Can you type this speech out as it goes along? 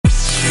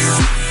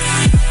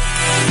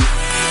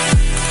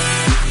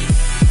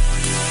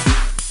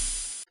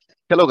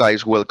Hello,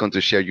 guys. Welcome to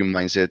Share Your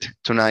Mindset.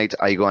 Tonight,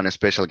 I got a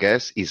special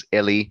guest. Is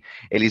Ellie.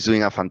 Ellie's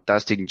doing a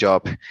fantastic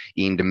job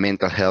in the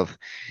mental health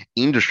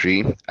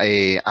industry,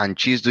 and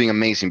she's doing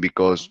amazing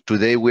because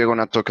today we're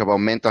gonna talk about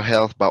mental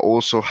health, but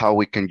also how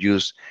we can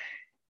use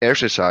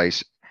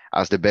exercise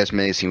as the best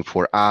medicine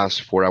for us,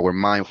 for our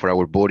mind, for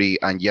our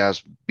body, and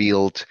just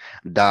build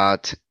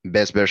that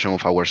best version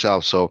of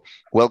ourselves. So,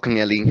 welcome,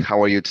 Ellie.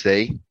 How are you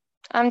today?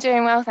 I'm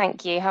doing well,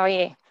 thank you. How are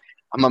you?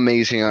 I'm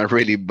amazing. I'm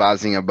really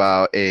buzzing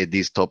about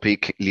this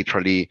topic.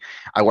 Literally,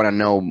 I want to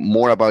know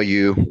more about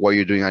you, what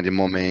you're doing at the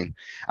moment,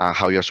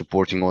 how you're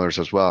supporting others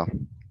as well.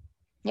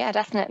 Yeah,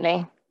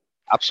 definitely.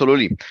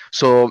 Absolutely.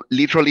 So,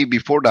 literally,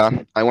 before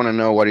that, I want to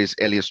know what is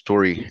Ellie's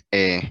story,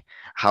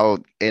 how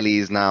Ellie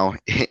is now,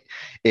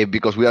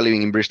 because we are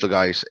living in Bristol,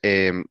 guys.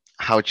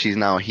 How she's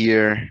now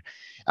here,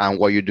 and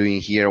what you're doing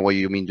here, what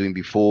you've been doing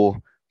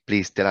before.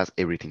 Please tell us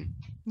everything.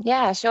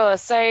 Yeah, sure.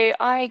 So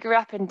I grew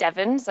up in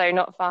Devon, so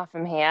not far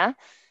from here,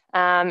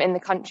 in the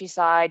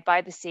countryside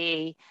by the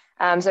sea.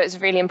 So it's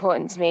really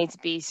important to me to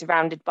be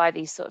surrounded by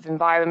these sort of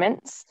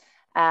environments,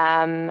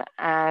 and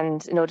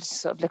in order to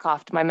sort of look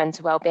after my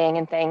mental well-being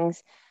and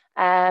things.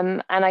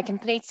 And I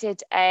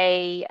completed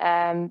a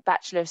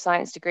Bachelor of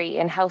Science degree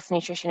in Health,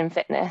 Nutrition and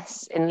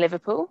Fitness in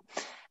Liverpool.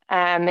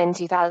 In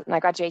 2000, I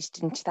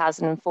graduated in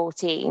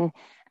 2014.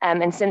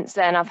 And since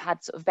then, I've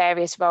had sort of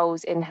various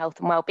roles in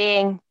health and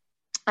well-being.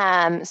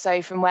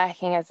 So from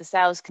working as a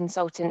sales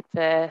consultant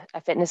for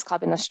a fitness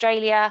club in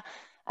Australia,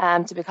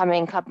 to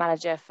becoming club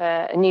manager for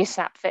a new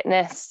Snap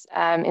Fitness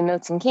in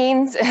Milton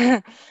Keynes.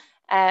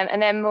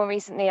 And then more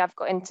recently, I've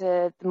got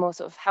into the more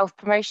sort of health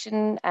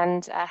promotion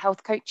and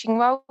health coaching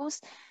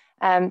roles.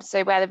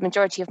 So where the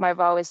majority of my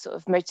role is sort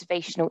of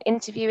motivational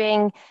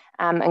interviewing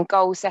and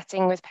goal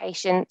setting with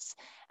patients.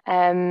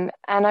 And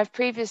I've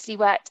previously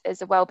worked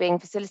as a wellbeing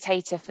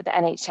facilitator for the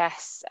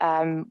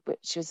NHS,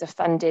 which was a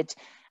funded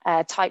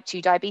type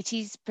 2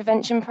 diabetes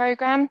prevention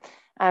program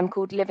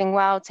called Living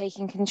Well,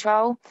 Taking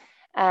Control.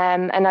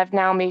 And I've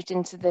now moved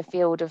into the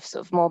field of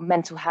sort of more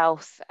mental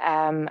health,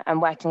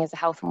 and working as a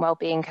health and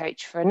wellbeing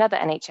coach for another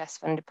NHS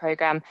funded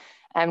program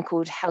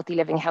called Healthy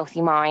Living,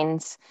 Healthy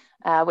Minds,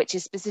 which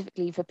is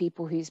specifically for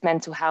people whose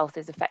mental health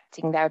is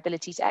affecting their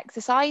ability to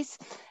exercise,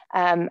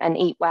 and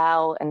eat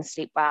well and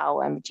sleep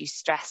well and reduce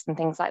stress and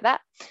things like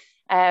that.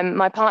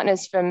 My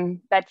partner's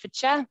from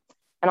Bedfordshire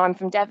and I'm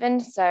from Devon,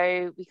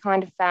 so we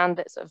kind of found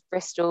that sort of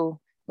Bristol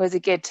was a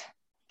good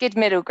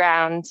middle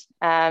ground,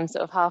 sort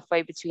of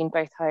halfway between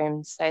both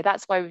homes. So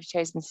that's why we've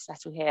chosen to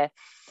settle here,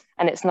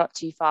 and it's not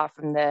too far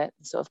from the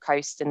sort of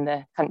coast and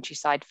the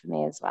countryside for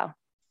me as well.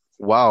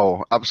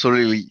 Wow,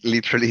 absolutely,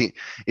 literally,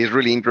 it's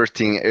really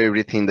interesting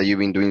everything that you've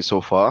been doing so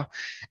far.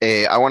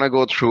 I want to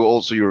go through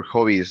also your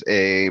hobbies.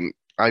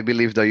 I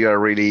believe that you are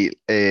really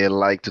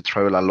like to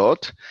travel a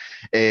lot.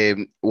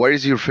 What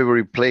is your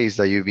favorite place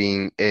that you've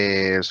been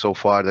so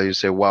far that you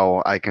say,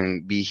 wow, I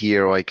can be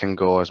here or I can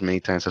go as many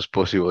times as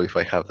possible if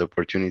I have the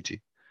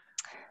opportunity?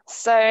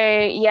 So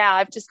yeah,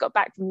 I've just got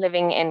back from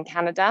living in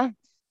Canada.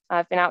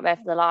 I've been out there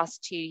for the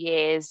last 2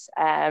 years,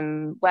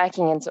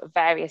 working in sort of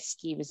various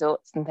ski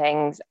resorts and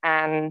things.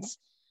 And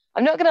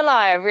I'm not going to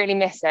lie, I really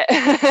miss it.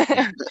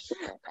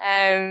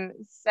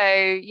 So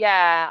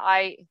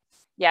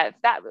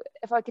that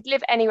if I could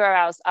live anywhere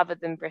else other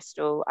than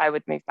Bristol, I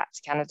would move back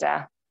to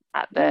Canada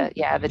at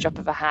the drop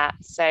of a hat.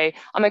 So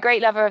I'm a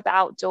great lover of the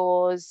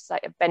outdoors,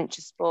 like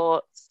adventure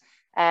sports.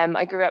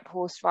 I grew up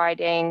horse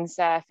riding,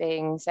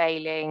 surfing,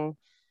 sailing.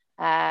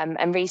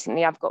 And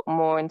recently I've got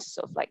more into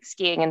sort of like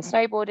skiing and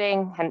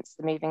snowboarding, hence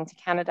the moving to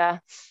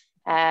Canada,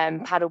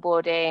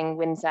 paddleboarding,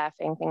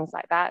 windsurfing, things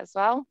like that as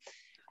well.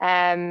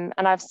 And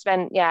I've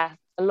spent,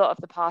 a lot of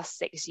the past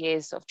 6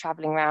 years sort of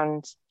traveling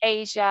around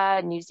Asia,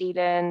 New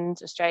Zealand,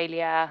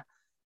 Australia.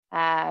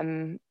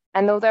 And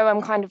although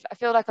I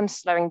feel like I'm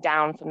slowing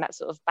down from that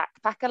sort of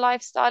backpacker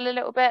lifestyle a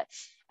little bit,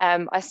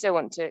 I still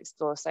want to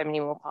explore so many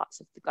more parts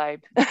of the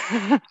globe.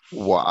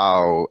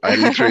 Wow, I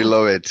literally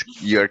love it.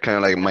 You're kind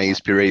of like my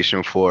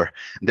inspiration for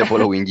the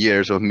following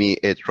years of me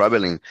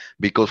traveling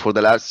because for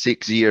the last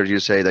 6 years, you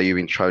say that you've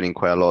been traveling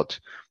quite a lot,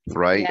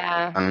 right?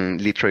 Yeah.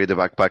 And literally the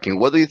backpacking.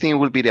 What do you think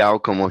will be the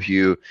outcome of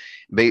you,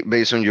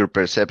 based on your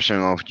perception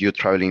of you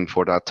traveling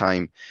for that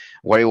time?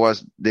 What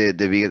was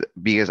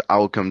biggest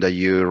outcome that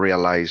you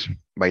realized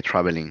by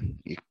traveling?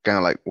 Kind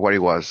of like what it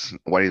was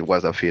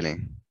that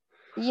feeling?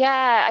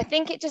 Yeah, I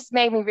think it just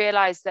made me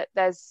realize that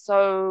there's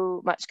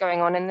so much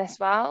going on in this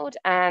world,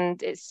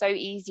 and it's so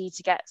easy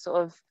to get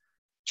sort of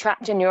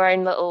trapped in your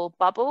own little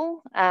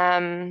bubble,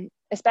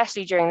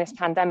 especially during this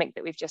pandemic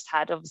that we've just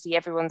had. Obviously,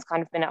 everyone's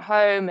kind of been at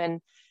home,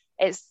 and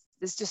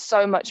there's just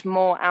so much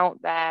more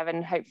out there,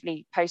 and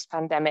hopefully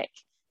post-pandemic,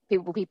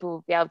 people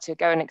will be able to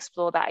go and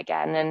explore that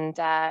again.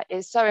 And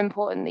it's so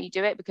important that you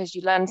do it because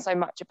you learn so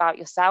much about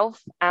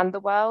yourself and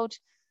the world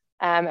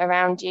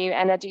around you.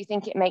 And I do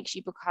think it makes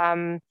you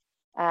become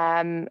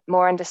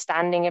more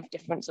understanding of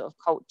different sort of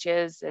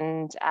cultures,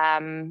 and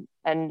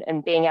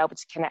being able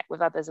to connect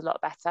with others a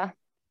lot better.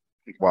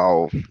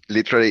 Wow,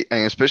 literally,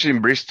 and especially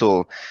in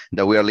Bristol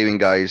that we are living,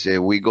 guys,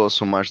 we got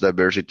so much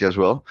diversity as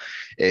well.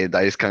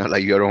 That is kind of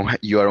like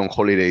you are on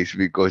holidays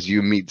because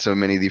you meet so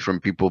many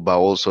different people, but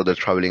also the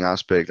traveling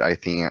aspect. I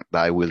think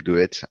that I will do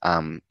it.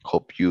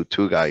 Hope you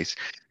too, guys.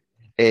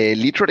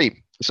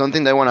 Literally,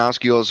 something that I want to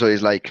ask you also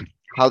is like,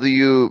 how do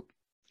you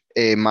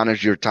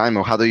manage your time,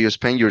 or how do you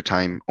spend your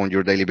time on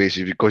your daily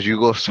basis? Because you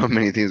got so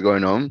many things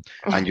going on,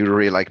 and you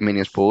really like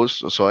many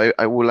posts. So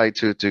I would like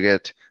to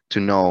get to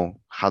know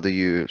how do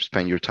you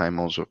spend your time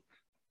also.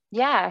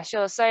 Yeah,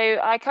 sure. So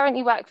I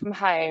currently work from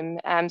home,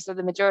 so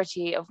the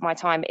majority of my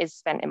time is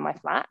spent in my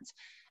flat.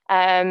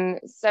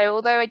 So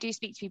although I do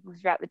speak to people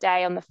throughout the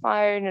day on the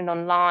phone and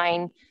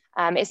online,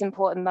 it's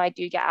important that I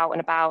do get out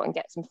and about and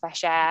get some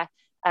fresh air.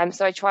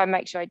 So I try and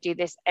make sure I do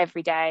this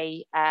every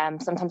day,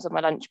 sometimes on my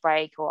lunch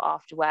break or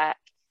after work.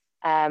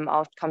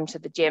 I'll come to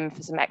the gym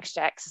for some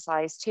extra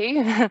exercise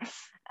too.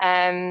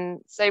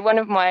 So one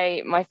of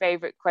my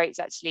favorite quotes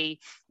actually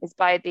is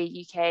by the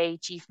UK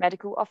Chief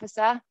Medical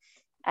Officer.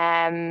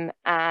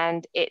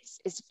 And it's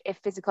if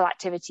physical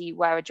activity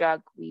were a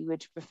drug, we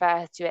would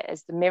refer to it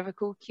as the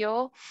miracle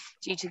cure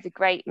due to the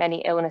great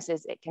many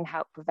illnesses it can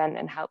help prevent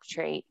and help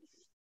treat.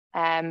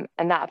 And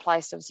that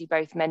applies to obviously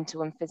both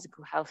mental and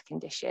physical health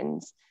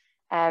conditions.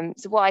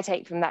 So what I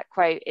take from that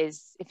quote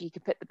is if you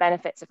could put the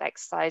benefits of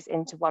exercise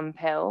into one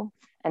pill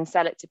and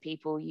sell it to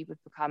people, you would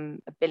become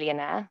a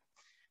billionaire,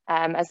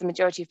 as the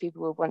majority of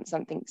people will want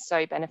something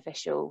so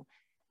beneficial.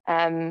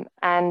 And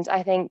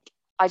I think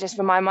I just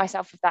remind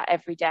myself of that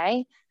every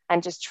day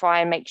and just try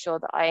and make sure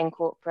that I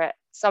incorporate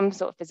some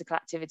sort of physical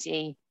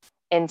activity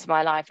into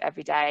my life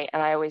every day.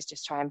 And I always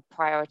just try and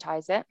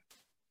prioritize it.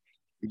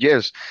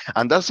 Yes,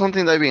 and that's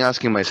something that I've been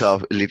asking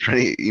myself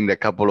literally in the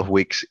couple of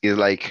weeks is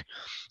like,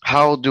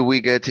 how do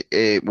we get,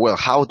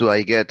 how do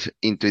I get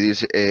into this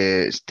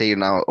state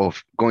now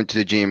of going to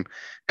the gym?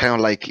 Kind of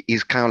like,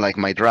 it's kind of like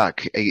my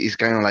drug. It's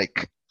kind of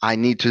like I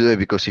need to do it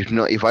because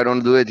if I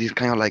don't do it, it's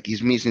kind of like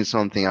it's missing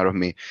something out of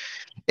me.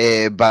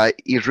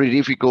 But it's really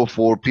difficult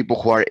for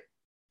people who are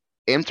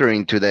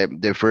entering to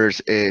the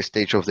first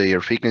stage of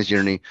their fitness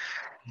journey.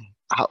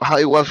 How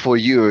it was for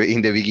you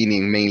in the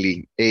beginning,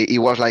 mainly. It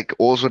was like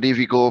also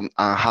difficult.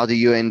 How do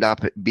you end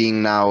up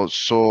being now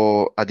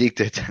so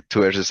addicted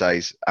to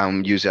exercise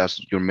and use as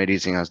your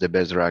medicine as the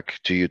best drug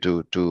to you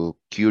to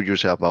cure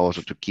yourself, but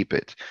also to keep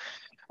it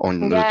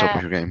on the top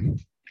of Yeah, your game?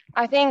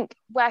 I think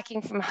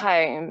working from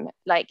home,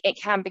 like it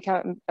can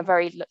become a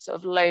very sort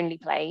of lonely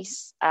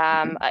place.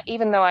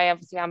 Even though I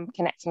obviously am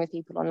connecting with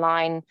people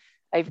online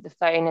over the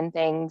phone and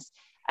things.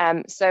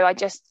 So I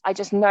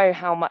just know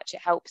how much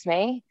it helps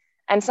me.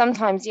 And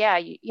sometimes, yeah,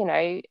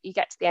 you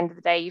get to the end of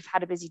the day, you've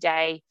had a busy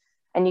day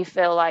and you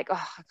feel like,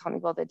 oh, I can't be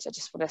bothered. I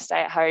just want to stay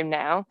at home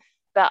now.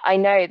 But I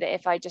know that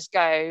if I just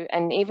go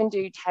and even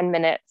do 10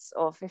 minutes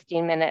or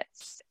 15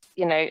 minutes,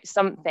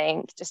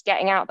 something, just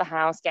getting out the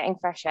house, getting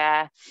fresh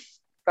air,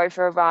 go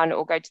for a run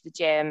or go to the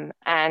gym,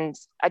 and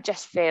I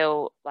just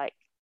feel like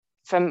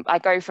I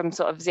go from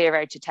sort of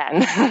 0 to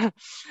 10.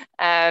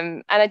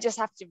 And you just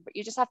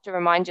have to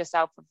remind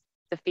yourself of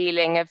the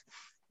feeling of,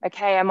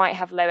 okay, I might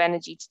have low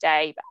energy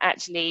today, but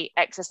actually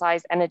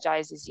exercise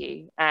energizes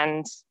you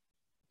and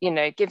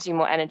gives you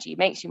more energy,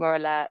 makes you more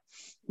alert,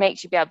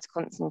 makes you be able to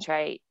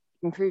concentrate,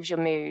 improves your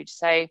mood.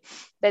 So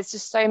there's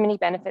just so many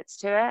benefits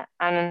to it.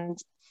 And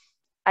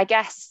I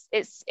guess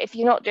it's if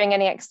you're not doing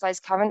any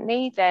exercise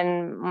currently,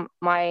 then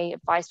my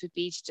advice would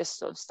be to just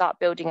sort of start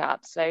building it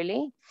up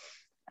slowly.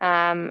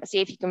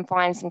 See if you can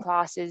find some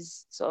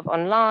classes sort of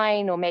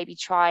online, or maybe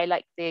try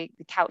like the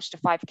Couch to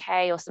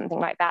 5K or something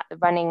like that, the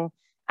running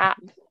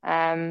app.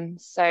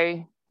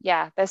 So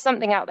yeah, there's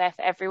something out there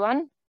for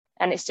everyone,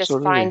 and it's just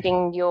Absolutely.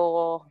 finding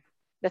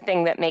the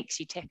thing that makes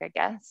you tick, I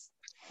guess.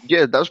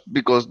 Yeah, that's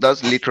because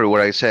that's literally what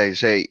I say. I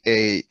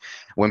say,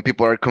 when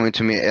people are coming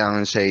to me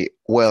and say,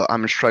 "Well,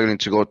 I'm struggling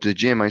to go to the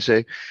gym," I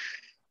say,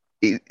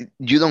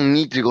 you don't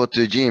need to go to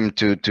the gym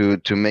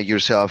to make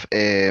yourself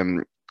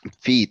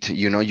fit.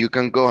 You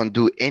can go and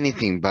do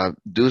anything, but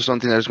do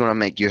something that's gonna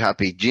make you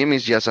happy. Gym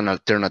is just an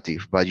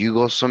alternative, but you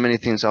go so many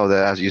things out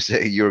there, as you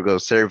say. You go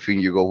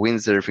surfing, you go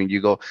windsurfing,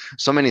 you go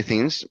so many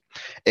things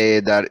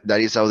that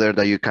is out there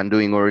that you can do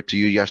in order to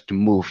you just to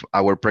move.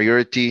 Our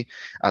priority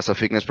as a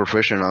fitness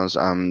professionals,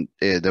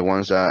 the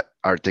ones that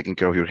are taking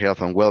care of your health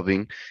and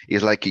well-being,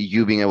 is like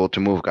you being able to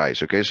move,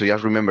 guys. Okay, so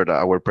just remember that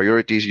our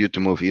priority is you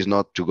to move, is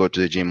not to go to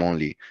the gym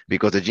only,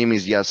 because the gym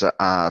is just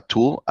a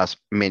tool as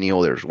many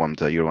others ones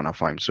that you're gonna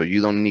find. So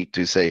you don't need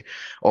to say,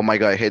 "Oh my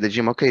God, I hate the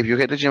gym." Okay, if you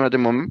hate the gym at the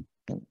moment,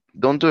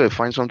 don't do it.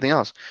 Find something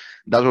else.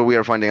 That's what we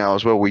are finding out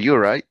as well with you,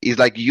 right? It's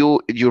like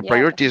your Yeah,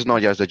 priority is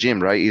not definitely. just the gym,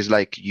 right? It's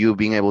like you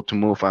being able to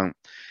move and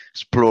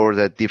explore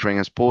the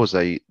different sports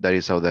that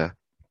is out there,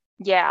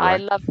 Yeah,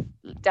 correct?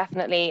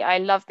 I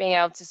love being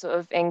able to sort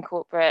of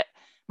incorporate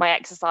my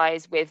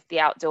exercise with the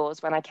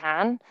outdoors when I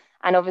can.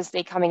 And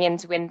obviously coming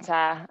into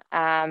winter,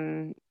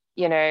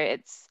 you know,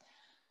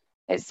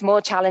 it's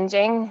more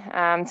challenging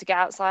to get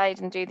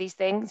outside and do these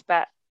things,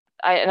 but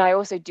I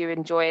also do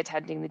enjoy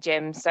attending the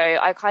gym. So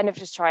I kind of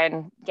just try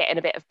and get in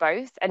a bit of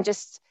both and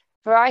just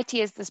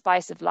variety is the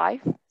spice of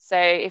life. So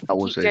if I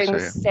we would keep say doing so,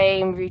 the yeah.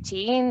 same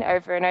routine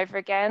over and over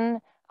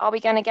again, are we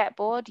going to get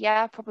bored?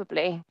 Yeah,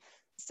 probably.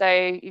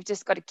 So you've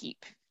just got to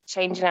keep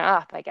changing it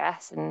up, I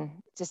guess, and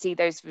to see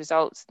those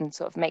results and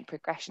sort of make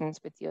progressions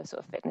with your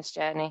sort of fitness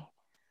journey.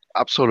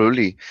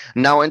 Absolutely.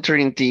 Now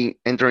entering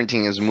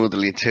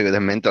smoothly to the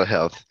mental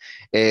health.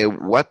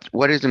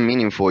 What is the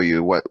meaning for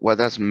you? What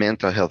does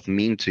mental health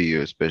mean to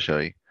you,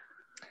 especially?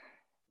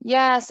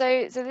 Yeah,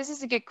 so this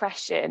is a good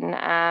question.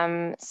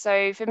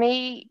 So for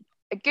me,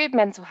 a good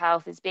mental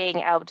health is being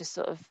able to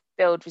sort of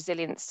build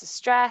resilience to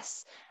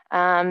stress,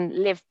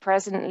 live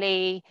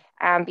presently,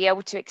 and be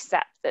able to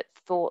accept that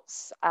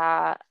thoughts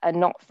are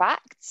not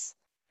facts.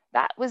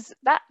 That was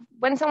that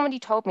when somebody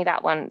told me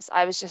that once,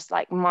 I was just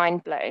like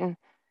mind blown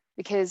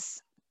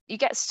because you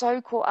get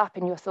so caught up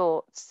in your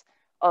thoughts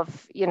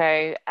of,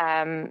 you're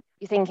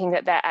thinking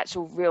that they're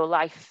actual real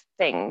life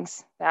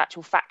things, they're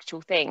actual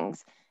factual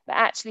things, but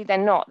actually they're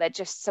not. They're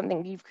just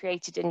something you've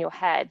created in your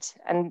head.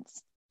 And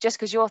just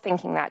because you're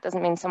thinking that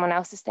doesn't mean someone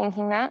else is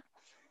thinking that.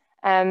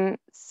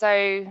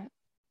 So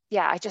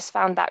yeah, I just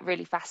found that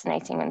really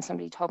fascinating when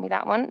somebody told me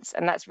that once,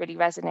 and that's really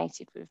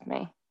resonated with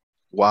me.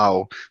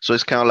 Wow. So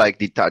it's kind of like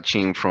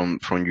detaching from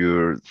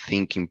your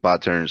thinking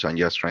patterns and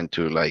just trying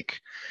to like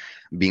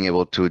being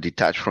able to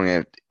detach from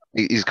it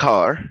is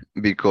hard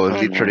because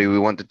literally Mm. we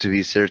wanted to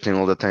be certain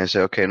all the time.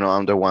 Say, okay, no,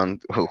 I'm the one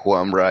who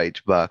I'm right.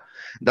 But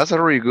that's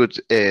a really good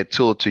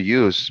tool to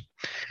use,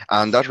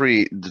 and that's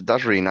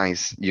really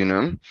nice, you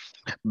know. Mm.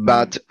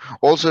 But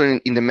also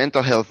in the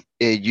mental health,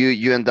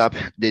 you end up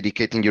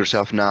dedicating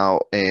yourself now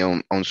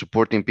on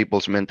supporting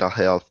people's mental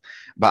health.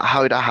 But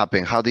how did that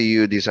happen? How do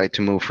you decide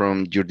to move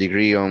from your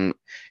degree on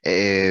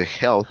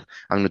health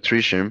and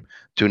nutrition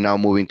to now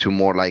moving to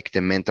more like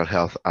the mental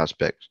health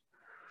aspect?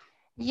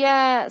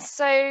 Yeah,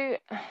 so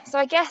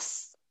I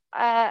guess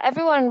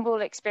everyone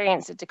will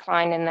experience a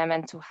decline in their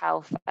mental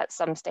health at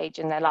some stage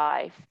in their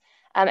life.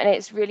 And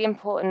it's really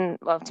important,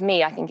 well, to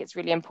me, I think it's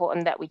really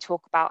important that we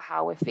talk about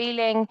how we're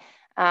feeling,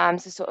 to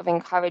sort of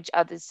encourage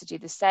others to do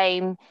the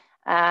same,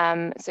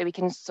 so we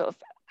can sort of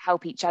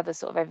help each other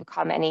sort of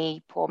overcome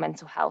any poor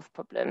mental health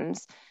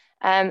problems.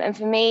 And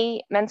for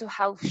me, mental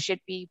health should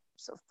be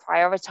sort of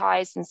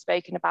prioritized and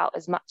spoken about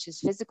as much as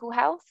physical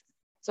health.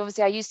 So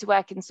obviously I used to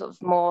work in sort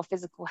of more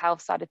physical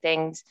health side of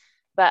things,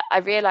 but I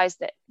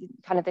realized that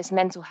kind of this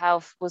mental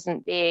health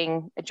wasn't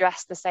being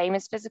addressed the same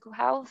as physical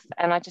health.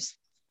 And I just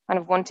kind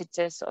of wanted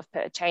to sort of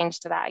put a change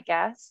to that, I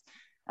guess.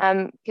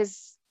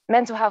 Because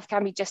mental health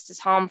can be just as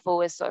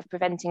harmful as sort of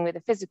preventing with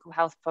a physical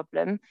health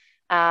problem.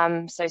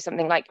 So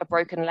something like a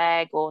broken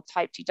leg or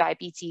type 2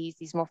 diabetes,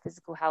 these more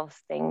physical health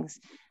things.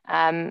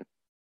 Um,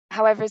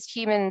 However, as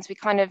humans,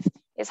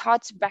 it's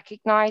hard to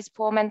recognize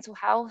poor mental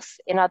health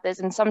in others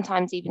and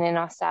sometimes even in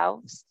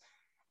ourselves.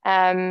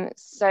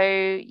 So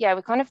yeah,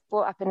 we're kind of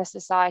brought up in a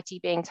society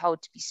being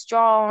told to be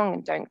strong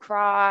and don't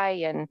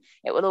cry and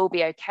it will all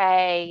be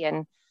okay.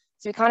 And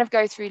so we kind of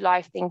go through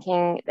life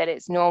thinking that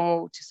it's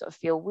normal to sort of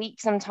feel weak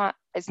sometimes.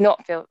 It's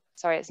not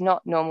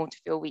normal to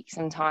feel weak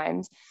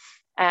sometimes.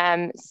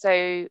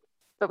 So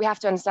but we have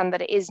to understand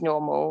that it is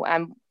normal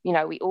and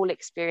we all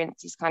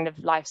experience these kind of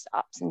life's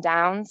ups and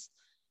downs.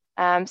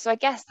 So I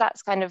guess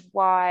that's kind of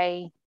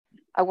why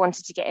I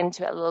wanted to get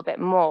into it a little bit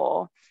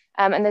more.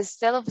 And there's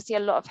still obviously a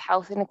lot of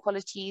health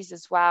inequalities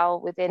as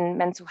well within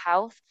mental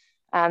health.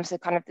 So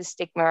kind of the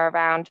stigma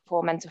around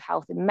poor mental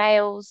health in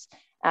males,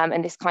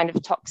 and this kind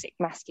of toxic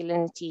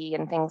masculinity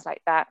and things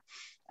like that.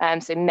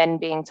 So men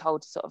being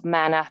told to sort of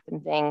man up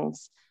and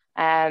things,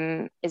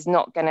 is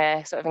not going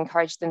to sort of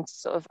encourage them to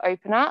sort of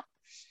open up.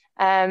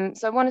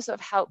 So I want to sort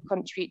of help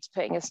contribute to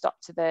putting a stop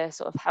to the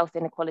sort of health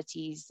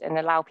inequalities and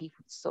allow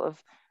people to sort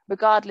of,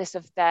 regardless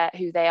of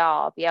who they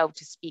are, be able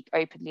to speak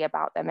openly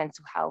about their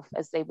mental health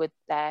as they would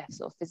their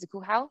sort of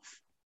physical health.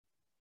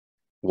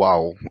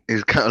 Wow,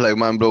 it's kind of like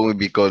mind blowing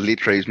because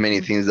literally it's many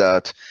Mm. things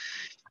that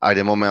at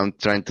the moment I'm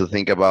trying to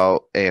think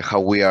about how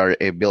we are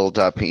built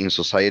up in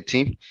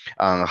society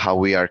and how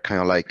we are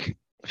kind of like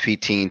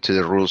fitting into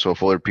the rules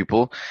of other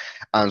people.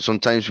 And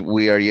sometimes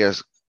we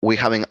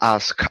haven't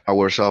asked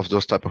ourselves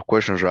those type of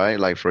questions, right?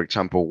 Like for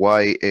example,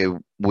 why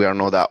we are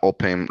not that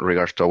open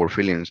regards to our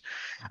feelings.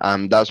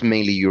 And that's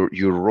mainly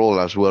your role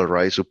as well,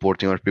 right?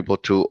 Supporting other people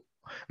to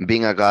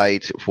being a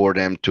guide for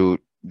them to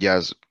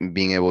just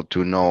being able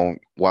to know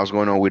what's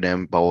going on with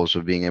them, but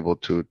also being able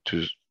to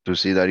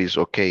see that it's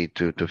okay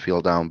to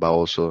feel down, but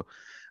also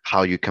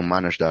how you can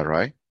manage that,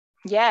 right?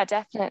 Yeah,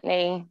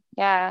 definitely.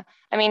 Yeah.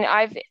 I mean,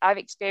 I've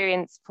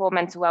experienced poor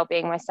mental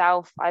well-being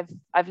myself.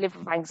 I've lived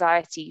with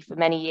anxiety for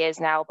many years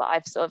now, but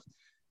I've sort of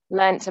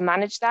learned to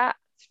manage that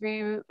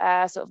through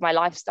sort of my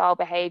lifestyle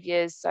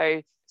behaviors.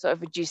 So sort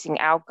of reducing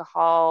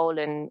alcohol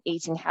and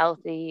eating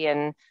healthy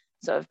and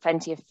sort of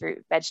plenty of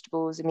fruit,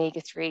 vegetables,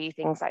 omega-3,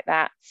 things like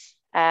that.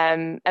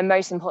 And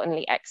most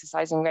importantly,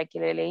 exercising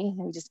regularly.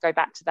 And we just go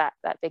back to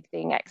that big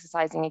thing,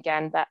 exercising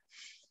again. But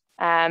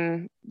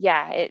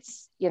yeah,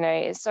 it's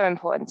so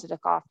important to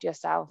look after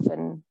yourself,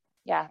 and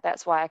yeah,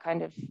 that's why I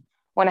kind of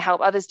want to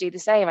help others do the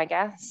same, I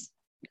guess.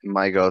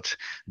 My God,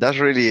 that's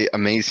really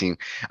amazing.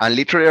 And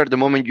literally at the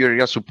moment you're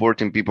just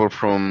supporting people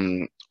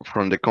from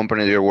the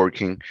company they're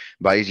working,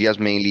 but it's just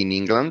mainly in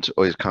England,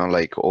 or it's kind of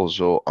like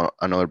also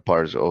on other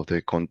parts of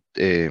the globe,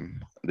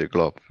 the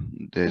world.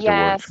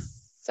 Yes.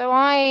 So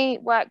I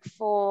work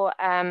for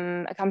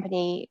a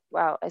company,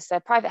 well, it's a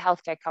private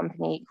healthcare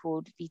company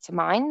called Vita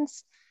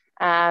Minds.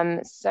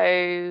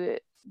 So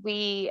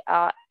we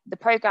are, the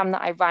program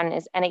that I run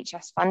is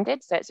NHS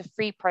funded, so it's a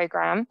free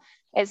program.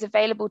 It's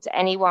available to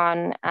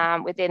anyone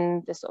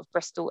within the sort of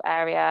Bristol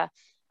area,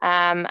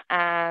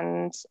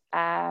 and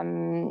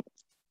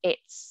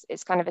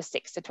it's kind of a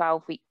 6 to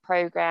 12 week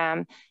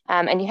program,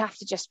 and you have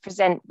to just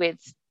present with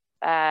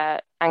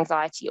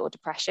anxiety or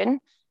depression.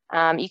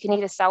 You can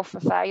either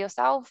self-refer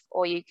yourself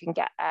or you can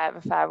get a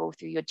referral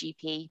through your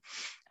GP.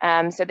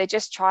 So they're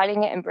just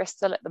trialing it in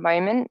Bristol at the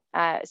moment.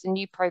 It's a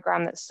new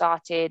program that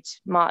started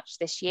March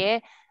this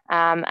year.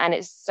 And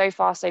it's so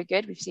far so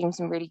good. We've seen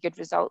some really good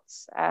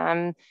results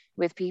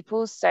with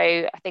people. So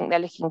I think they're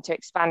looking to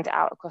expand it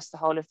out across the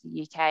whole of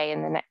the UK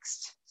in the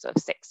next sort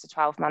of 6 to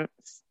 12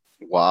 months.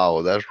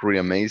 Wow, that's really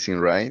amazing,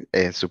 right?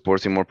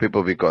 Supporting more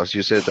people because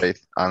you said that,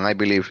 and I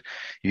believe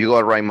you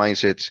got right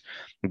mindset,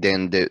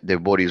 then the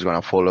body is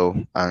gonna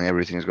follow and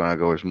everything's gonna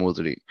go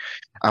smoothly.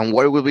 And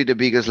what will be the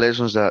biggest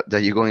lessons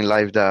that you go in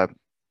life that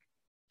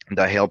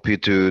help you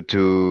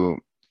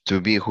to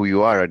be who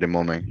you are at the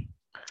moment?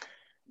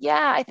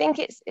 Yeah, I think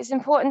it's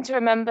important to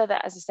remember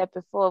that, as I said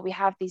before, we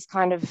have these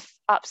kind of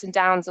ups and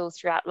downs all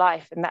throughout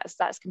life, and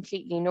that's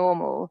completely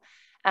normal.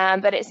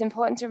 But it's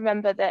important to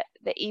remember that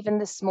even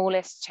the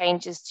smallest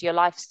changes to your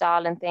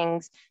lifestyle and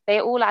things, they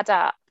all add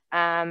up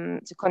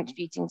to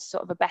contributing to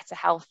sort of a better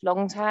health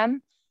long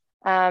term.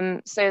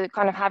 So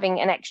kind of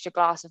having an extra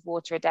glass of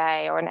water a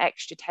day, or an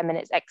extra 10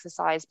 minutes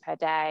exercise per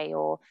day,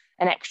 or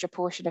an extra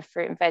portion of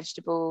fruit and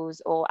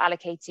vegetables, or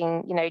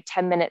allocating,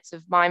 10 minutes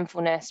of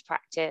mindfulness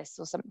practice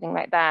or something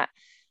like that.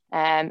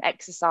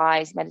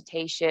 Exercise,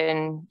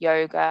 meditation,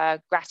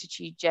 yoga,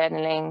 gratitude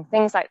journaling,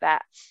 things like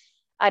that.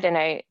 I don't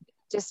know,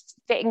 just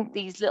fitting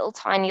these little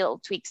tiny little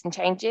tweaks and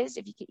changes.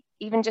 If you could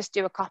even just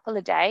do a couple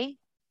a day,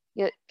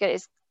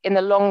 it's, in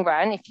the long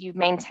run, if you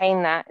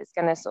maintain that, it's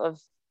going to sort of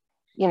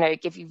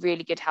give you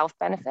really good health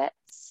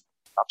benefits.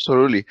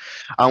 Absolutely.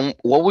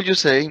 What would you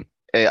say?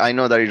 I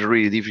know that it's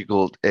really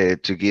difficult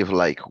to give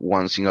like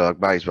one single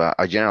advice, but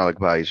a general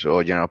advice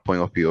or general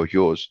point of view of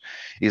yours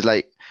is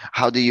like,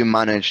 how do you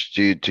manage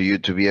to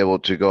be able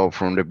to go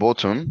from the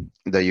bottom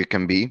that you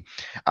can be,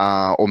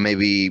 or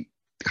maybe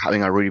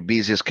having a really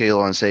busy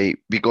scale and say,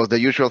 because the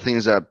usual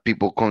things that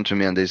people come to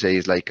me and they say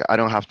is like, I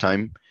don't have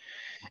time,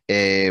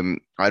 I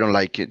don't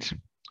like it,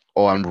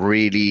 or I'm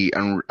really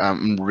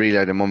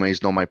at the moment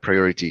it's not my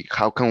priority.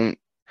 How can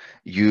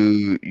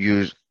you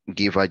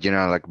give a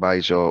general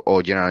advice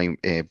or general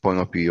point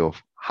of view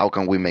of how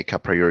can we make a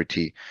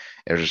priority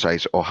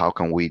exercise, or how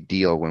can we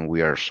deal when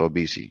we are so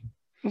busy?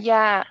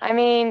 Yeah, I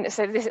mean,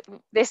 so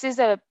this is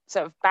a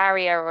sort of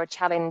barrier or a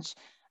challenge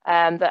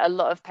that a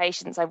lot of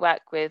patients I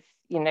work with,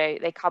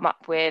 they come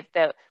up with,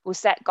 that we'll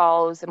set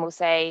goals and we'll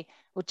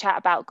chat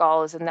about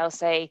goals, and they'll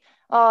say,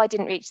 oh, I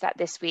didn't reach that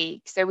this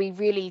week. So we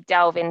really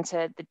delve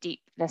into the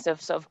deepness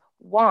of sort of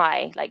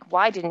why, like,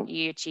 why didn't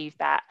you achieve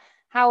that?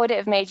 How would it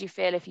have made you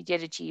feel if you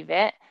did achieve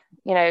it?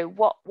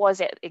 What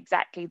was it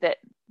exactly that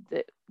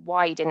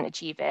why you didn't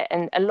achieve it?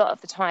 And a lot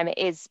of the time it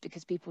is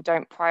because people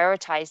don't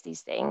prioritize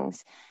these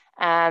things.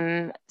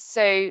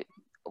 So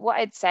what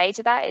I'd say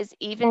to that is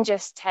even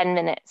just 10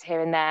 minutes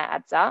here and there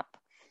adds up.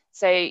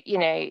 So,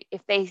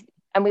 if they,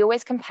 and we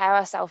always compare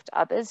ourselves to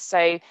others.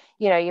 So,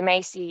 you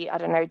may see, I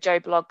don't know, Joe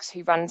Blogs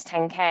who runs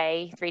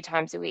 10K 3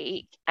 times a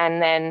week, and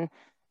then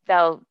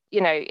they'll,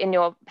 in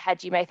your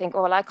head, you may think,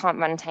 oh, well, I can't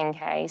run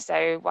 10K,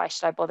 so why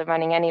should I bother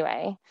running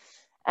anyway?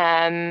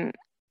 But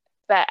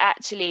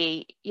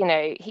actually,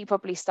 he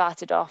probably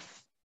started off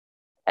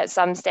at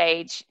some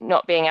stage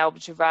not being able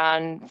to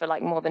run for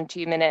like more than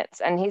 2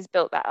 minutes, and he's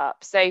built that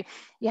up. So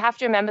you have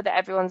to remember that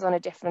everyone's on a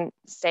different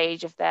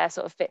stage of their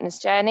sort of fitness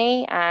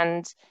journey,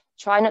 and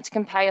try not to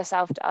compare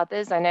yourself to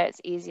others. I know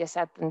it's easier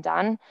said than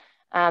done,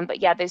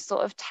 but yeah, those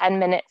sort of 10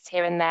 minutes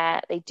here and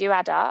there, they do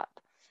add up.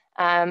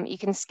 You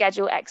can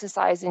schedule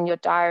exercise in your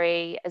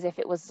diary as if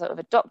it was sort of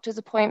a doctor's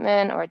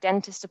appointment or a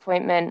dentist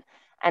appointment,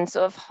 and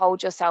sort of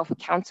hold yourself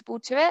accountable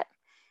to it,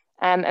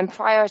 and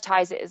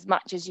prioritize it as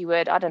much as you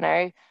would, I don't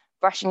know,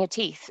 brushing your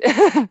teeth.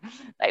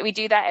 Like we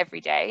do that every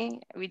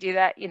day. We do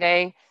that,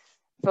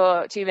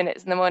 for 2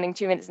 minutes in the morning,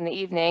 2 minutes in the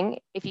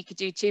evening. If you could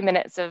do 2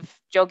 minutes of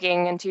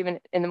jogging and 2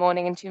 minutes in the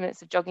morning and 2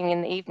 minutes of jogging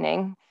in the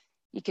evening,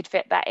 you could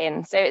fit that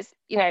in. So it's,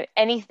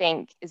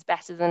 anything is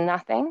better than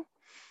nothing.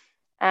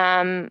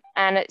 And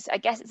I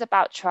guess it's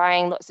about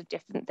trying lots of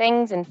different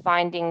things and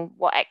finding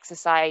what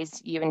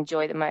exercise you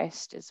enjoy the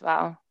most as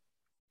well.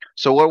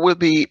 So what would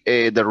be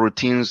the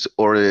routines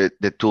or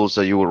the tools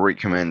that you would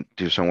recommend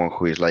to someone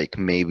who is like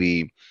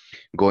maybe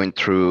going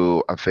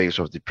through a phase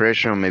of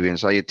depression, maybe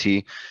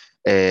anxiety,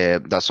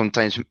 that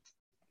sometimes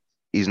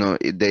is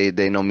not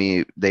they know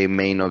me they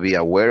may not be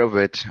aware of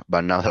it,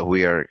 but now that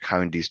we are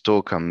having this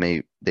talk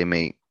and they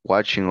may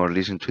watching or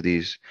listening to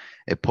this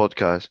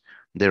podcast,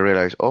 they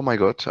realize, oh my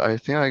God, I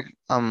think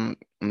I'm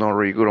not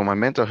really good on my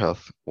mental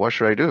health. What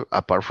should I do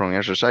apart from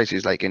exercise?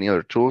 Is like any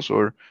other tools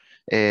or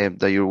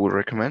that you would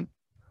recommend?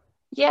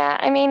 Yeah,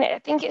 I mean, I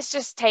think it's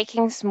just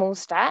taking small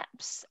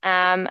steps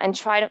and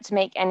try not to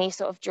make any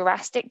sort of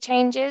drastic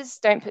changes.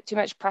 Don't put too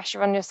much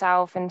pressure on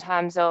yourself in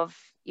terms of,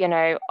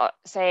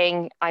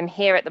 saying, I'm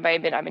here at the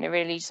moment, I'm in a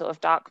really sort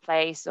of dark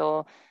place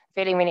or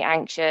feeling really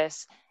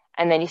anxious.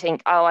 And then you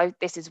think, oh,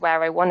 this is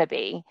where I want to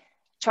be.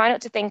 Try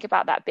not to think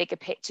about that bigger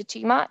picture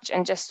too much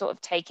and just sort of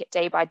take it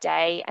day by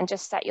day and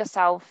just set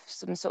yourself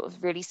some sort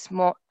of really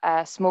small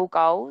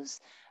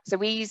goals. So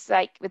we use,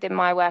 like within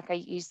my work, I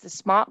use the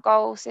SMART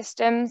goal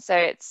system. So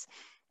it's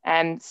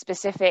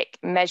specific,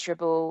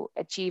 measurable,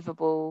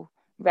 achievable,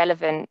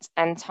 relevant,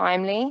 and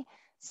timely.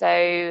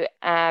 So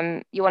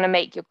you want to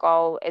make your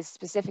goal as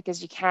specific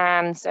as you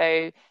can.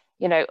 So,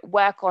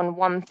 work on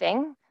one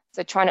thing.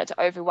 So try not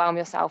to overwhelm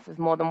yourself with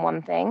more than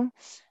one thing.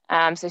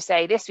 So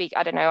say this week,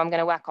 I don't know, I'm going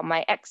to work on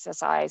my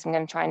exercise. I'm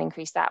going to try and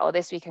increase that. Or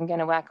this week, I'm going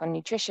to work on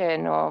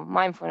nutrition or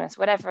mindfulness,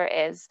 whatever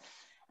it is,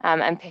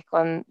 and pick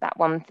on that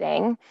one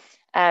thing.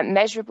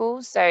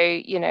 Measurable.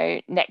 So,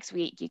 next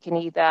week you can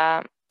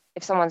either,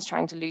 if someone's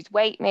trying to lose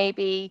weight,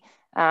 maybe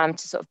to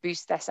sort of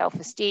boost their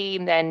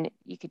self-esteem, then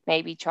you could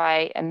maybe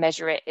try and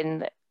measure it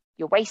in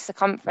your waist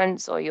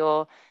circumference or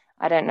your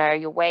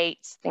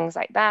weight, things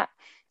like that.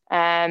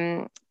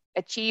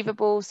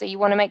 Achievable. So you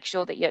want to make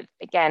sure that you're,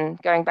 again,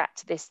 going back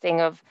to this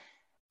thing of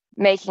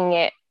making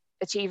it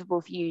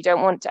achievable for you. You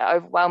don't want to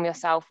overwhelm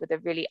yourself with a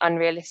really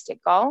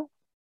unrealistic goal.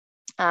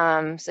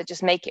 So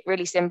just make it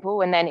really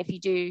simple. And then if you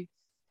do,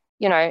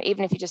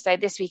 even if you just say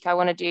this week, I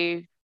want to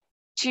do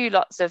 2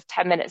 lots of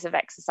 10 minutes of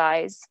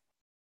exercise,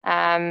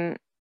 that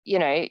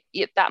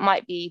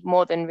might be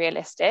more than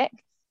realistic.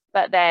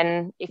 But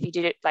then if you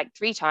did it like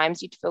 3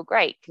 times, you'd feel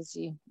great because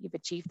you've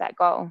achieved that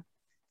goal.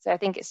 So I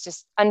think it's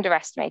just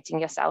underestimating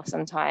yourself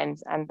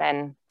sometimes and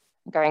then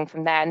going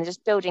from there and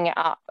just building it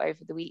up over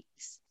the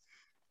weeks.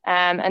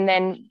 And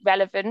then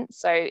relevant.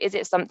 So is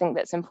it something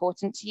that's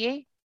important to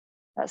you?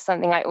 That's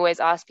something I always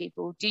ask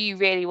people. Do you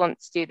really want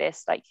to do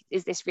this? Like,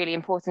 is this really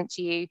important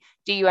to you?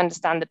 Do you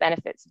understand the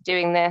benefits of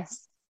doing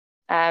this?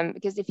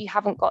 Because if you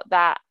haven't got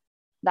that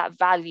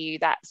value,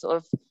 that sort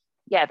of,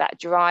 that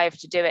drive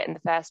to do it in the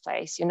first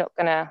place, you're not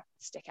going to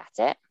stick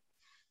at it.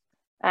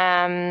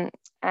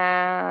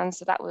 And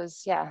so that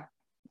was,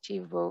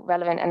 achievable,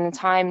 relevant, and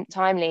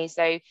timely.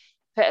 So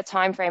put a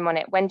time frame on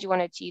it. When do you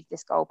want to achieve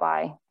this goal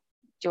by? Do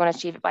you want to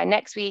achieve it by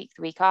next week,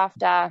 the week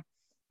after?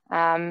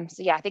 I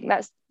think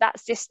that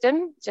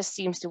system just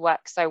seems to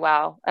work so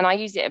well, and I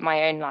use it in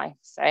my own life.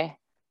 So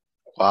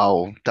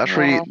Wow, that's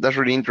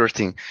really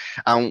interesting.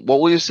 And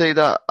what would you say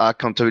that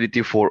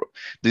accountability for?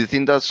 Do you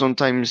think that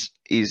sometimes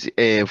is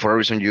for a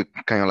reason you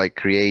kind of like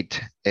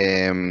create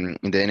in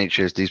the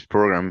NHS this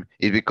program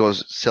is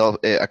because self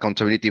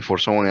accountability for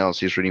someone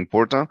else is really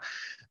important?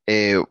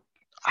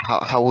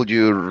 How would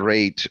you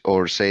rate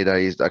or say that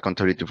is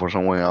accountability for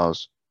someone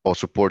else or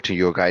supporting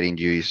you or guiding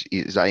you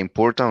is that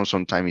important or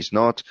sometimes it's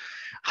not?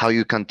 How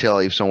you can tell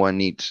if someone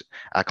needs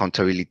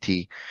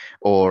accountability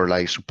or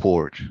like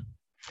support?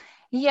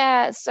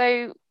 Yeah,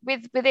 so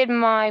within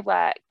my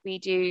work,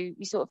 we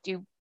sort of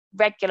do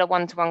regular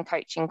one-to-one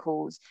coaching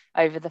calls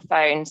over the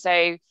phone.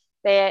 So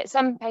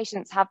some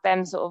patients have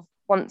them sort of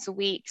once a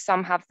week,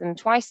 some have them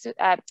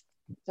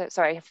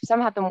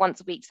some have them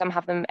once a week, some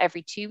have them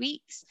every 2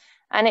 weeks.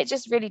 And it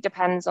just really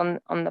depends on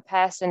the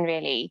person,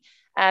 really.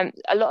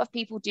 A lot of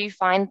people do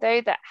find,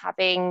 though, that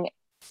having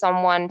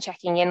someone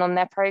checking in on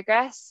their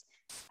progress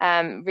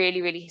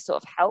really, really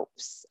sort of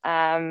helps.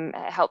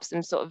 It helps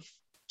them sort of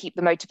keep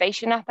the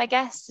motivation up, I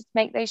guess, to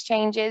make those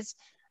changes.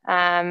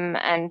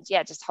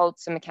 Just hold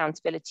some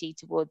accountability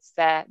towards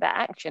their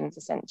actions,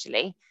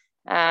 essentially.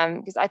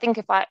 Because I think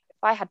if I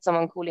had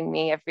someone calling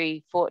me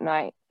every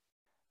fortnight,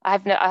 I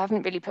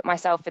haven't really put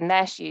myself in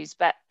their shoes,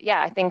 but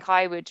I think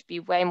I would be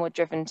way more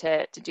driven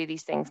to do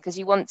these things because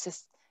you want to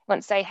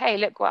say, hey,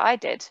 look what I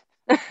did.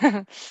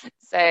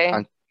 So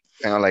and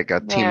kind of like a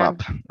team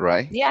up,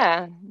 right?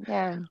 Yeah.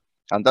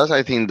 And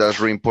I think that's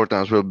really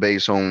important as well,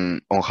 based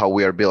on how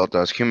we are built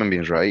as human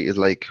beings, right? It's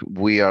like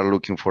we are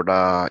looking for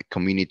that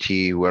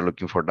community, we're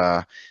looking for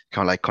that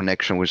kind of like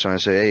connection with someone.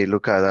 Say, hey,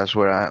 look, that's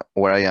where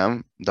I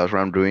am, that's what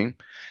I'm doing.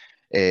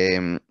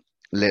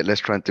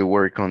 Let's try to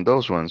work on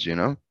those ones,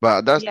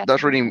 But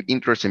that's really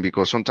interesting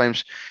because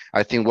sometimes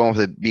I think one of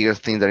the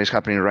biggest things that is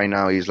happening right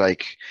now is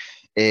like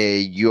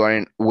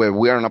where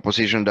we are in a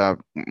position that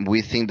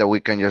we think that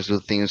we can just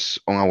do things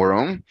on our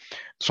own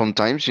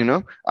sometimes,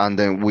 and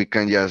then we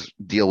can just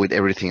deal with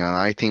everything. And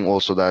I think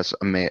also that's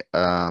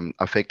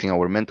affecting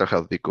our mental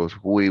health because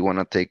we want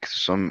to take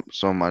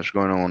so much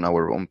going on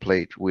our own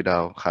plate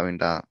without having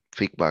that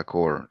feedback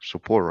or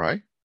support,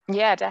 right?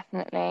 Yeah,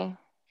 definitely.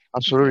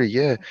 Absolutely,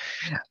 yeah.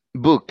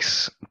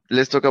 Books.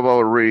 Let's talk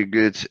about really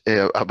good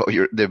about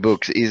the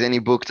books. Is any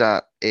book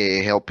that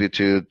help you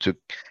to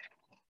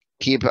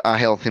keep a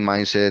healthy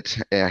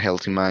mindset, a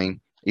healthy mind?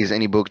 Is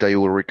any book that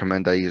you would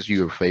recommend that is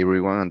your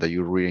favorite one and that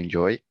you really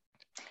enjoy?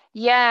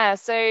 Yeah,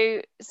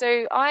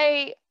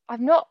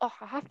 I'm not, oh,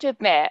 I have to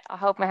admit, I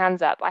hold my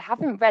hands up. I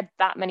haven't read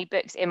that many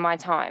books in my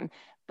time,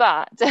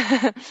 but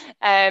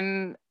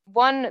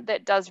one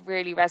that does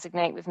really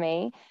resonate with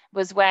me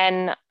was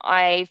when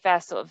I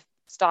first sort of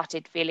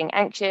started feeling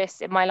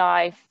anxious in my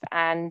life,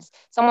 and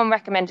someone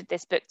recommended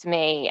this book to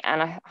me,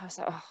 and I was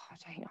like, oh, I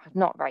don't know, I'm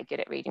not very good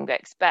at reading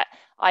books, but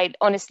I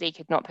honestly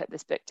could not put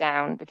this book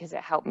down because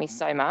it helped me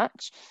so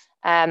much.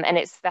 And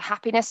it's The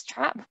Happiness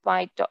Trap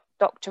by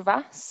Dr.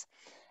 Russ.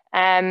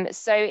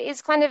 So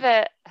it's kind of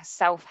a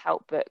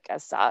self-help book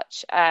as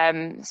such.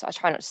 So I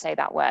try not to say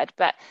that word,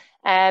 but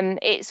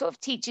it sort of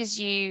teaches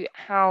you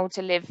how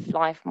to live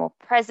life more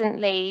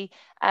presently,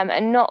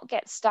 and not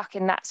get stuck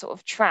in that sort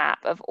of trap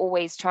of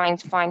always trying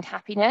to find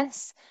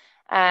happiness.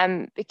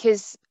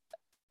 Because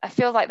I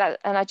feel like that,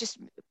 and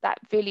that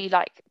really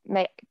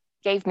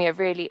gave me a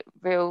really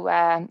real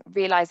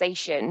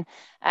realization,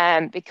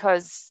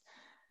 because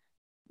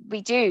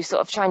we do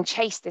sort of try and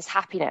chase this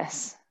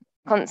happiness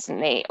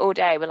constantly all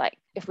day. We're like,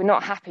 if we're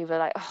not happy, we're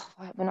like, oh,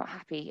 we're not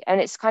happy.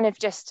 And it's kind of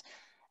just,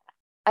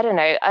 I don't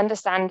know,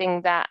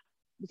 understanding that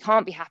we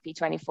can't be happy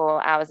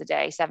 24 hours a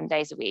day, 7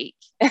 days a week.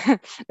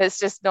 That's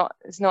just not,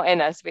 it's not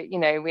in us.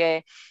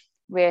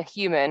 We're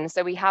human,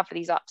 so we have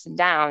these ups and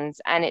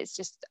downs, and it's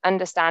just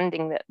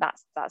understanding that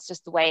that's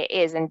just the way it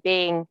is, and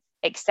being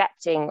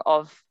accepting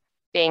of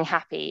being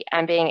happy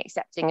and being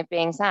accepting of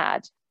being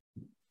sad.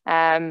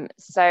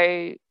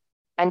 So,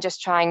 and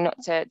just trying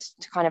not to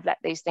kind of let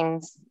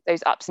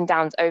those ups and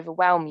downs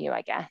overwhelm you,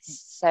 I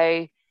guess.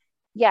 So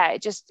yeah,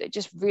 it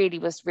just really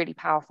was really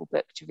powerful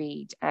book to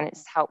read, and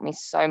it's helped me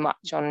so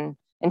much on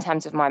in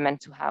terms of my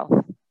mental health.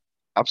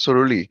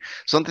 Absolutely.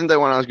 Something that I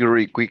want to ask you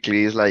really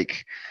quickly is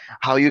like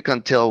how you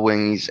can tell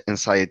when it's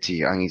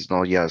anxiety and it's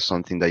not just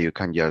something that you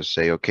can just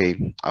say,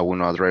 okay, I will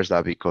not address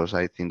that because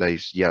I think that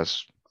is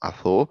just a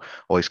thought,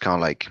 or it's kind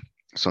of like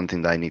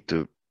something that I need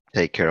to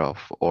take care of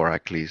or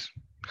at least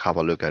have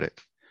a look at it.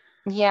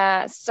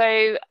 Yeah,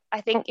 so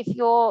I think if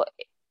you're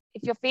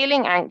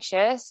feeling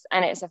anxious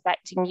and it's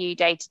affecting you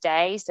day to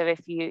day, so if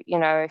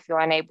you're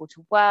unable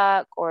to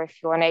work, or if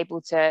you're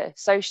unable to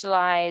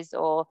socialize,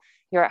 or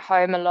you're at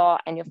home a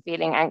lot and you're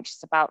feeling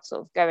anxious about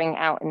sort of going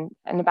out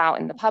and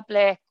about in the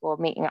public or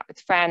meeting up with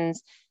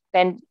friends,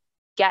 then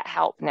get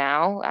help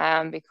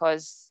now,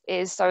 because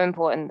it is so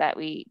important that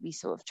we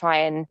sort of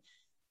try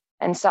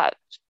and start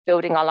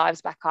building our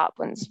lives back up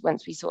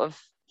once we sort of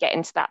get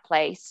into that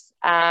place.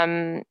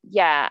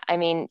 Yeah, I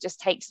mean, just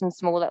take some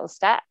small little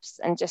steps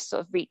and just sort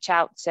of reach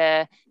out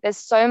to. There's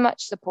so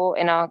much support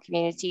in our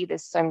community.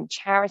 There's so many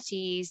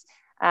charities.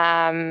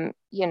 You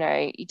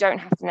don't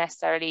have to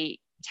necessarily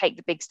take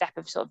the big step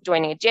of sort of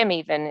joining a gym.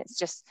 Even it's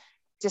just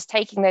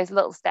taking those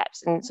little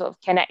steps and sort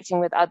of connecting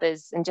with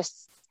others and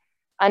just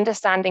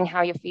understanding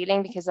how you're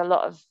feeling, because a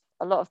lot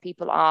of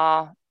people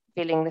are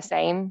feeling the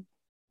same.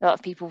 A lot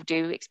of people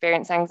do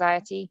experience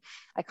anxiety.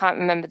 I can't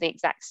remember the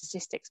exact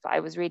statistics, but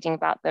I was reading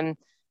about them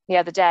the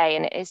other day,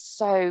 and it is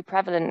so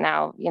prevalent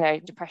now,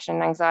 depression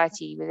and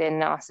anxiety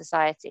within our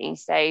society.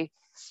 So,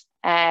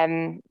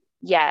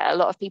 yeah, a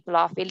lot of people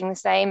are feeling the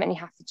same, and you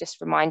have to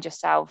just remind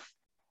yourself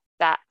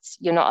that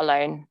you're not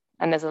alone,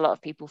 and there's a lot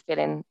of people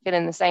feeling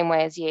the same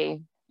way as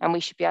you, and we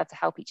should be able to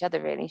help each other,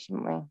 really,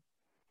 shouldn't we?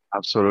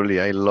 Absolutely.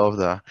 I love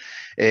that.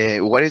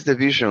 What is the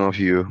vision of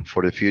you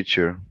for the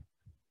future?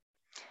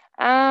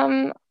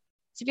 Um,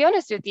 to be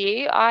honest with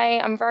you,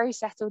 I am very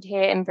settled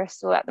here in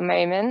Bristol at the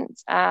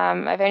moment.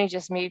 I've only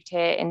just moved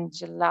here in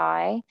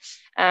July.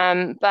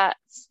 But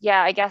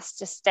yeah, I guess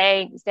just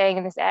staying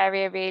in this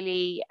area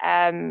really.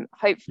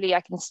 Hopefully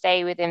I can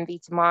stay within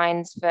Vita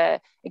Minds for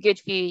a good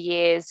few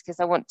years, because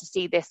I want to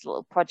see this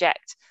little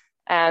project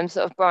sort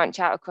of branch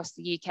out across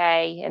the UK,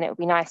 and it would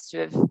be nice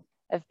to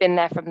have been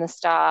there from the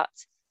start.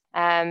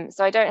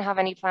 So I don't have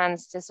any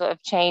plans to sort of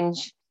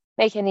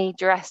make any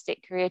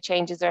drastic career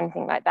changes or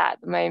anything like that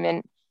at the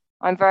moment.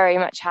 I'm very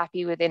much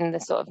happy within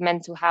the sort of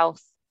mental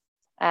health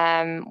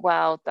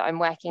world that I'm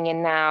working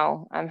in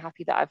now. I'm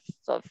happy that I've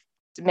sort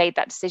of made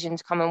that decision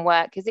to come and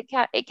work, because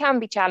it can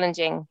be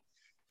challenging,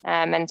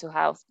 mental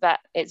health, but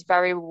it's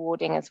very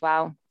rewarding as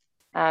well.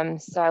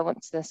 So I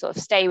want to sort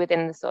of stay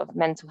within the sort of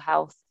mental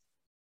health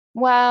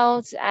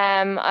world.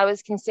 I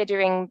was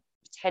considering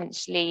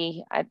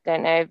potentially, I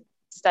don't know,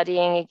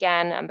 studying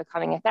again and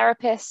becoming a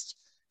therapist,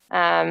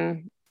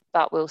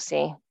 but we'll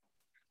see.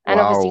 And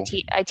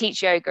obviously, Wow. I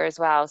teach yoga as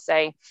well,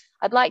 so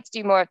I'd like to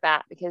do more of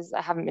that, because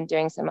I haven't been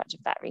doing so much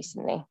of that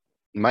recently.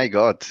 My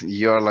God,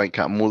 you're like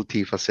a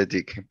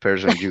multifaceted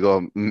person. You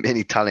got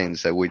many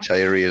talents, which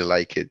I really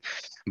like it.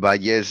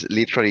 But yes,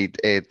 literally,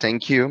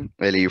 thank you,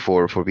 Ellie,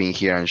 for being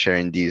here and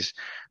sharing this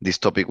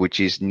topic, which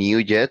is new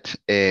yet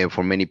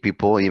for many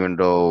people, even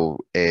though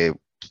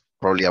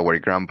probably our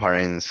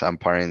grandparents and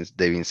parents,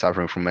 they've been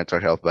suffering from mental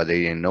health, but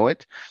they didn't know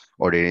it,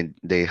 or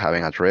they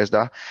haven't addressed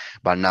that.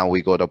 But now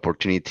we got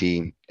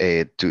opportunity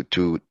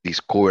to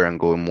discover and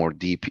go more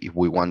deep if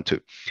we want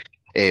to.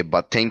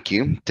 But thank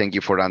you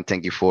for that.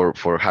 Thank you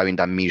for having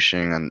that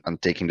mission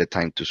and taking the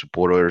time to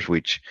support others,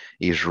 which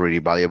is really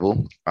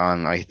valuable.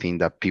 And I think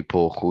that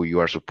people who you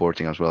are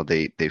supporting as well,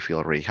 they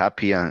feel really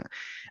happy and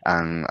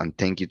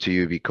thank you to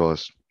you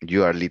because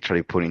you are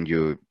literally putting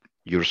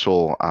your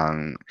soul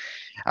and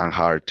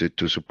heart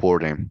to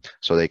support them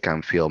so they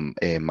can feel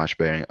much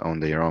better on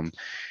their own.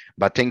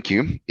 But thank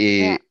you.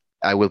 Yeah.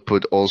 I will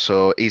put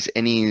also is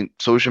any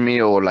social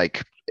media or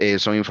like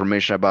some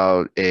information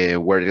about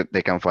where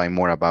they can find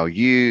more about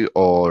you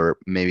or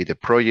maybe the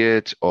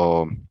project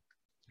or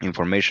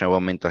information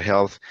about mental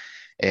health.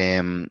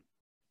 Um,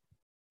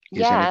 is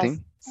Yes.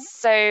 anything?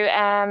 So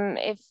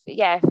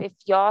if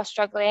you're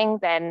struggling,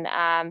 then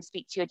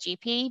speak to your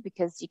GP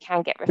because you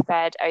can get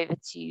referred over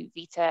to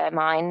Vita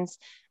Minds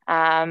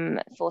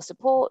for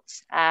support,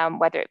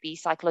 whether it be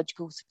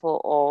psychological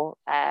support or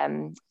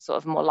sort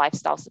of more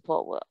lifestyle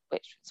support,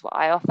 which is what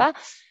I offer.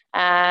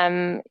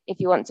 If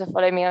you want to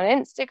follow me on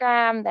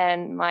Instagram,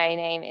 then my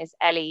name is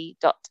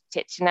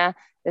Ellie.Titchener.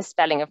 The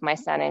spelling of my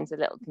surname is a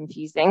little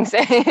confusing. So,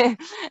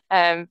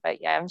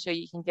 but yeah, I'm sure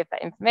you can give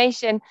that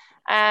information.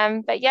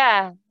 But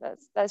yeah,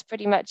 that's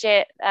pretty much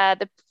it.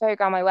 The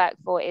program I work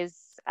for is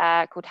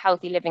called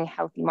Healthy Living,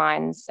 Healthy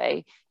Minds.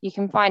 So you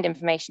can find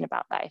information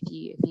about that if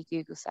you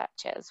Google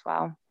search it as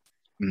well.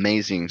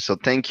 Amazing. So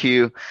thank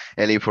you,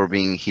 Ellie, for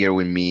being here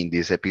with me in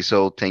this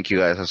episode. Thank you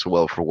guys as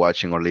well for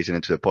watching or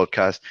listening to the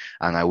podcast.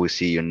 And I will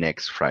see you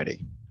next Friday.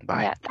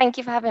 Bye. Yeah, thank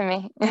you for having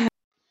me.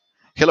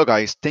 Hello,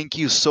 guys. Thank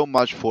you so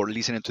much for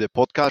listening to the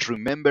podcast.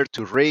 Remember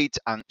to rate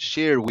and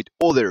share with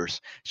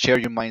others. Share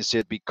your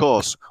mindset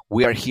because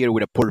we are here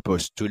with a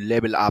purpose to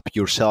level up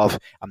yourself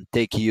and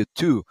take you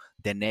to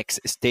the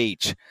next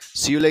stage.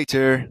 See you later.